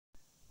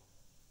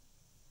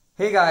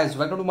Hey guys,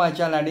 welcome to my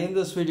channel, and in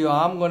this video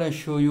I'm gonna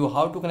show you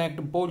how to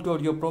connect Boult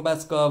Audio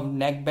ProBass Curve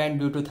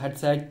neckband Bluetooth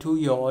headset to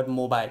your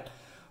mobile.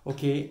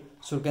 Okay,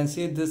 so you can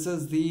see this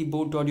is the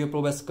Boult Audio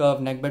ProBass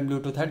Curve neckband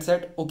Bluetooth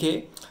headset.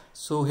 Okay,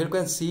 so here you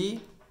can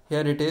see,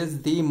 here it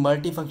is, the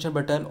multi-function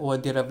button over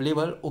there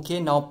available.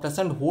 Okay, now press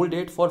and hold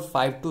it for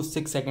 5 to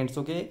 6 seconds.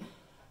 Okay,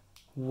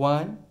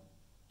 1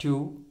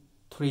 2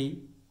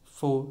 3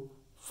 4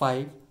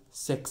 5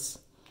 6.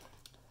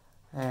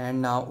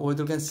 And now over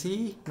there you can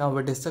see now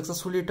it is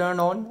successfully turned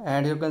on,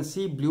 and you can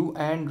see blue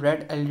and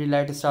red LED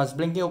light starts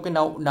blinking. Okay,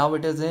 now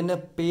it is in a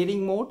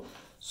pairing mode.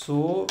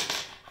 So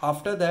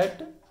after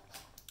that,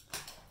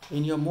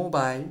 in your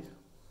mobile,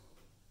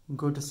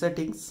 go to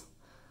settings.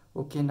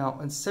 Okay,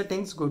 now in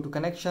settings, go to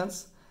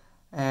connections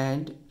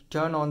and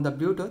turn on the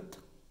Bluetooth.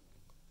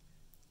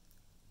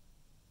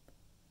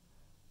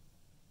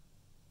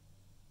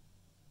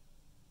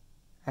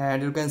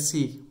 And you can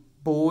see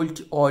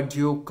Boult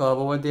Audio Curve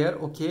over there.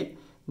 Okay,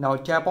 now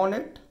tap on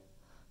it,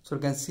 so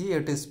you can see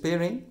it is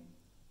pairing.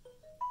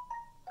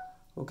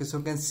 Okay, so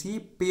you can see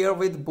pair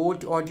with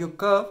Boult Audio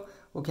Curve.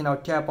 Okay, now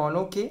tap on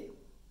OK.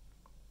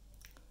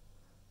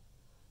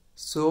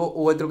 So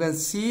over there you can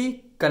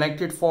see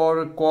connected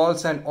for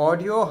calls and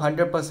audio,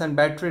 100%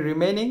 battery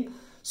remaining.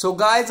 So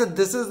guys,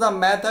 this is the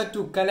method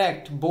to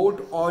connect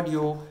Boult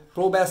Audio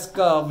ProBass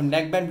Curve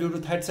neckband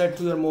Bluetooth headset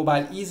to your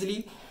mobile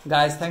easily.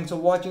 Guys, thanks for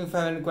watching. If you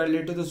have any query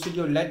related to this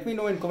video, let me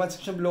know in comment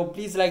section below.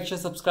 Please like, share,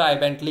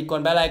 subscribe and click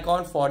on bell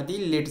icon for the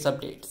latest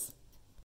updates.